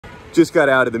Just got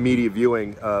out of the media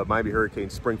viewing Miami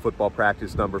Hurricanes spring football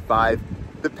practice number 5.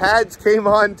 The pads came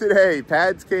on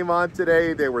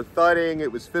today. They were thudding.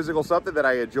 It was physical. Something that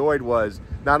I enjoyed was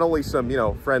not only some,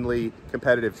 friendly,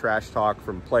 competitive trash talk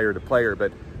from player to player,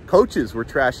 but coaches were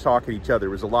trash talking each other. It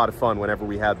was a lot of fun whenever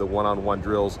we had the one-on-one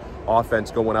drills, offense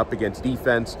going up against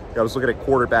defense. I was looking at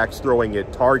quarterbacks throwing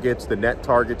at targets, the net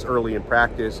targets early in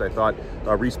practice. I thought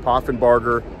Reese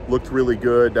Poffenbarger looked really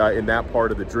good in that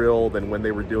part of the drill. Then when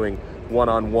they were doing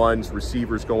one-on-ones,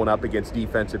 receivers going up against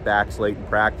defensive backs late in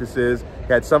practices.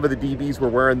 Had some of the DBs were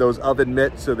wearing those oven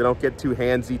mitts so they don't get too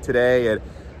handsy today. And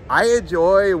I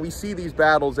enjoy, we see these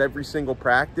battles every single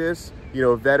practice.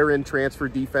 Veteran transfer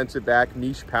defensive back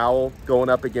Mishael Powell going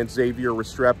up against Xavier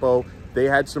Restrepo. They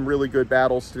had some really good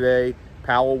battles today.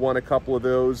 Powell won a couple of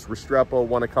those. Restrepo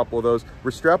won a couple of those.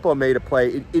 Restrepo made a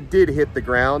play. It did hit the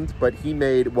ground, but he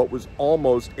made what was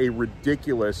almost a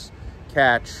ridiculous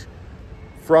catch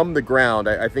from the ground.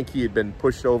 I think he had been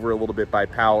pushed over a little bit by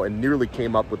Powell and nearly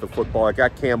came up with the football. I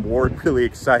got Cam Ward really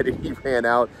excited. He ran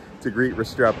out to greet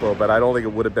Restrepo, but I don't think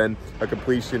it would have been a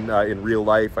completion in real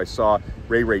life. I saw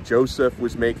Ray Joseph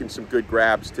was making some good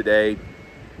grabs today.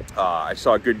 I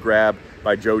saw a good grab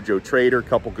by JoJo Trader, a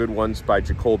couple good ones by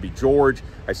Jacoby George.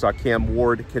 I saw Cam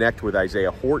Ward connect with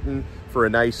Isaiah Horton for a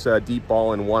nice deep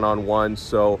ball in one-on-one.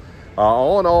 So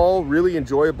all in all, really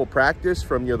enjoyable practice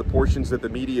from the portions that the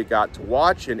media got to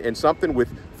watch, and something with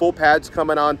full pads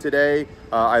coming on today.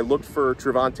 I looked for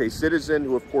Trevante Citizen,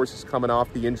 who of course is coming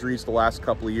off the injuries the last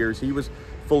couple of years. He was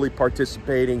fully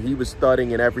participating. He was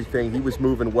thudding and everything. He was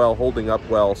moving well, holding up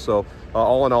well. So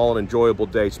all in all, an enjoyable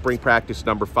day. Spring practice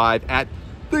number 5 at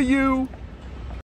the U.